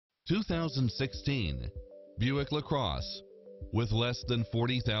2016 Buick LaCrosse. With less than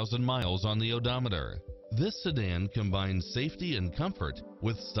 40,000 miles on the odometer, this sedan combines safety and comfort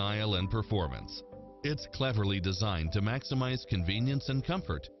with style and performance. It's cleverly designed to maximize convenience and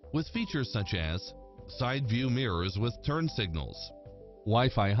comfort with features such as side view mirrors with turn signals,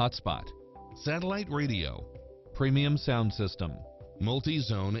 Wi-Fi hotspot, satellite radio, premium sound system,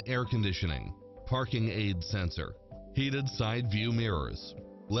 multi-zone air conditioning, parking aid sensor, heated side view mirrors,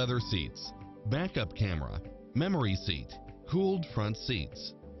 leather seats, backup camera, memory seat, cooled front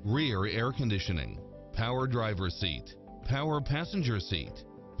seats, rear air conditioning, power driver seat, power passenger seat,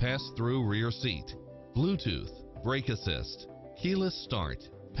 pass-through rear seat, Bluetooth, brake assist, keyless start,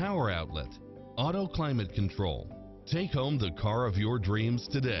 power outlet, auto climate control. Take home the car of your dreams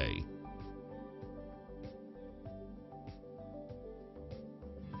today.